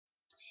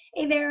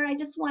Hey there, I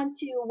just want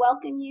to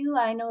welcome you.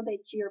 I know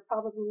that you're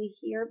probably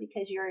here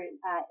because you're an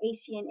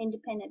ACN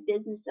independent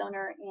business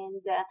owner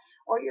and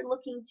or you're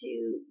looking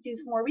to do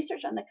some more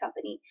research on the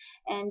company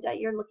and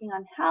you're looking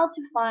on how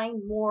to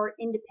find more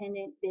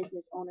independent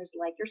business owners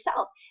like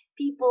yourself,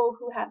 people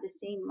who have the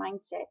same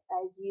mindset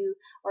as you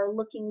or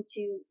looking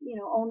to,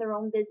 own their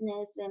own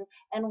business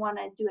and want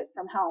to do it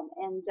from home.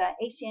 And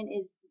ACN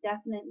is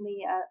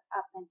definitely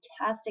a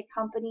fantastic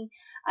company.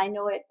 I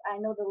know it. I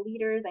know the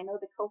leaders. I know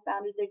the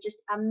co-founders. They're just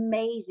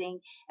amazing,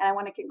 and I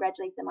want to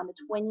congratulate them on the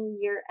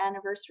 20-year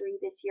anniversary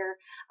this year.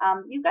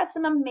 You've got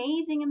some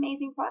amazing,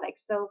 amazing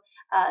products. So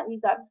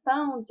you've got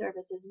phone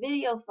services,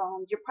 video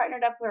phones. You're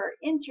partnered up for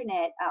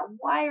internet,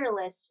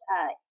 wireless.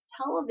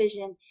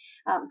 Television,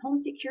 home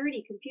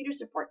security, computer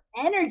support,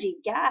 energy,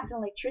 gas,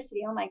 and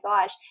electricity. Oh my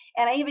gosh!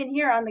 And I even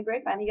hear on the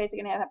grapevine you guys are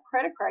going to have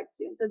credit cards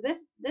soon. So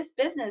this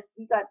business,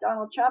 you got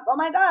Donald Trump. Oh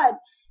my God!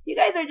 You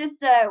guys are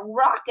just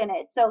rocking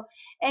it. So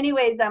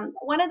anyways,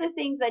 one of the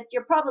things that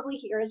you're probably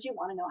here is you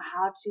want to know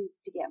how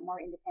to get more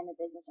independent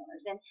business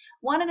owners. And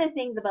one of the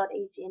things about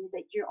ACN is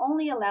that you're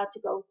only allowed to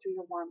go through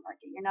your warm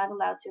market. You're not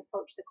allowed to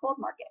approach the cold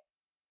market.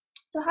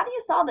 So how do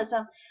you solve this?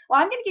 Well,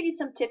 I'm going to give you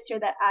some tips here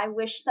that I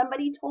wish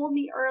somebody told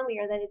me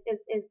earlier that it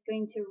is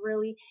going to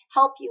really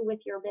help you with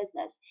your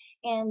business.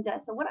 And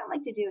so what I'd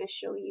like to do is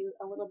show you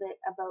a little bit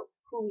about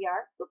who we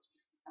are.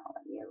 Oops. Oh,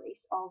 let me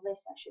erase all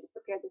this. I should have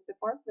prepared this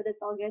before, but it's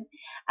all good.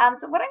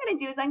 So what I'm going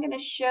to do is I'm going to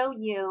show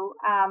you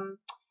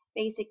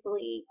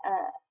basically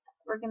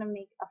we're going to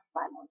make a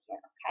funnel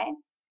here, okay?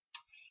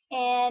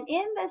 And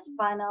in this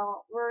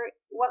funnel,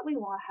 what we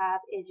will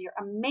have is your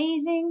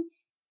amazing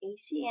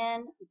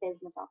ACN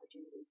business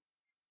opportunity.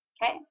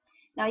 Okay.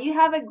 Now you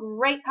have a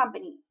great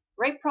company,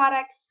 great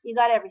products, you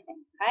got everything.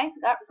 Okay.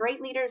 You got great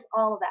leaders,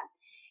 all of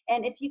that.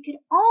 And if you could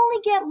only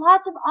get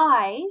lots of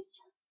eyes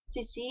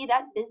to see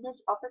that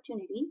business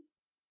opportunity,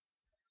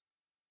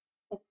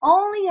 if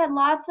only you had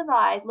lots of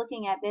eyes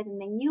looking at it and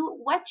they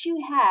knew what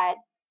you had,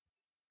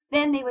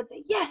 then they would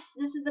say, yes,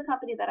 this is the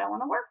company that I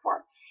want to work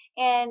for.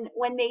 And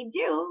when they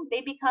do,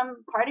 they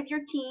become part of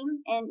your team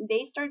and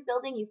they start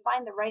building. You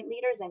find the right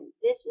leaders, and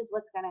this is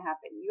what's going to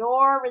happen.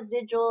 Your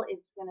residual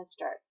is going to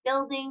start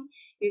building.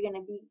 You're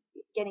going to be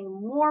getting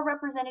more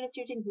representatives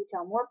to your team who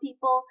tell more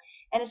people,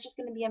 and it's just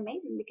going to be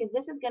amazing because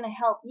this is going to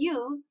help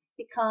you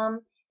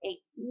become a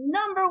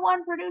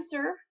 #1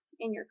 producer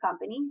in your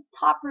company,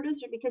 top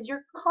producer, because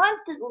you're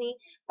constantly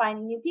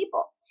finding new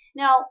people.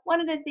 Now,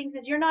 one of the things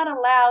is you're not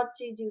allowed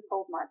to do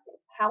cold market.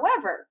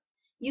 However,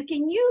 you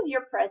can use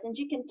your presence.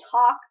 You can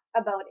talk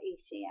about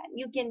ACN.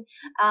 You can,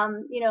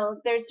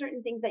 there's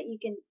certain things that you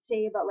can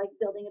say about like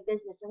building a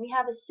business. And we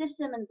have a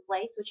system in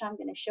place, which I'm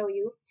going to show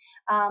you,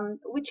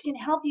 which can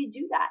help you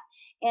do that.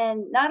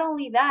 And not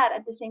only that,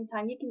 at the same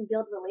time, you can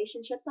build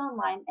relationships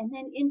online and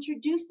then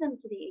introduce them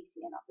to the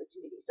ACN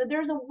opportunity. So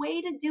there's a way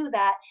to do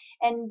that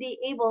and be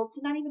able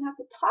to not even have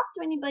to talk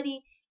to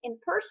anybody in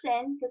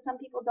person, because some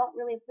people don't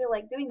really feel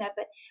like doing that.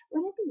 But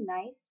wouldn't it be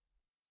nice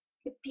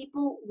if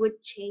people would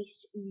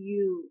chase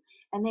you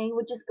and they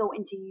would just go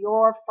into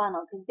your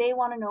funnel because they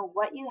want to know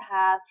what you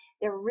have.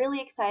 They're really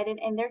excited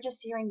and they're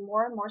just hearing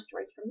more and more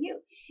stories from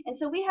you. And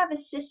so we have a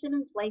system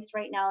in place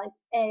right now.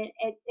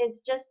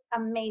 It's just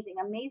amazing,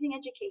 amazing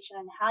education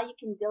on how you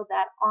can build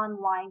that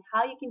online,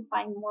 how you can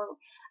find more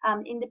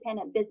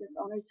independent business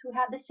owners who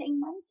have the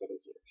same mindset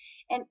as you.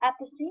 And at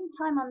the same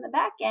time on the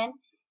back end,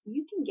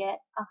 you can get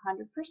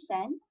 100%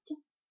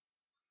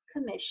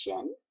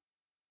 commission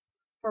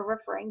for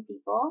referring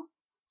people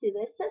to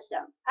this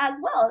system as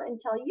well, and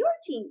tell your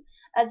team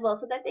as well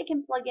so that they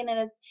can plug in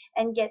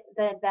and get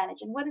the advantage.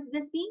 And what does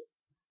this mean?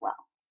 Well,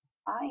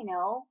 I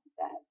know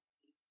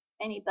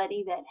that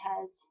anybody that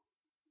has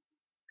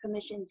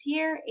commissions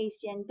here,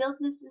 ACN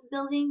Business is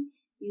building,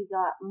 you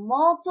got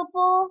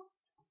multiple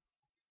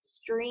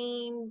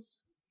streams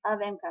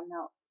of income.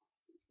 Now,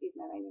 excuse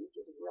my writing, this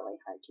is really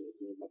hard to use.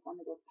 You need like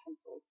one of those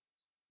pencils.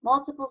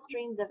 Multiple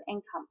streams of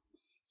income.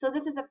 So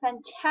this is a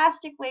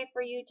fantastic way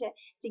for you to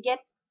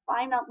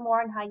find out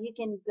more on how you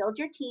can build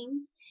your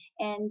teams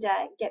and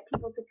get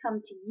people to come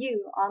to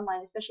you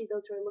online, especially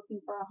those who are looking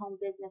for a home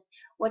business.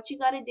 What you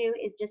got to do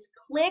is just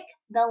click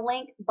the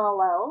link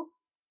below.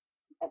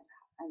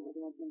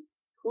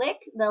 Click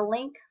the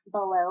link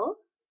below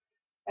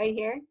right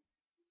here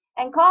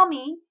and call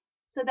me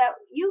so that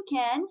you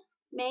can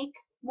make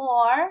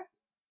more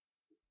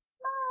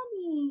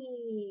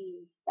money.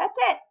 That's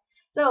it.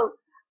 So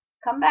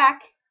come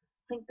back,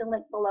 click the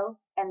link below,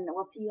 and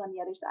we'll see you on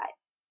the other side.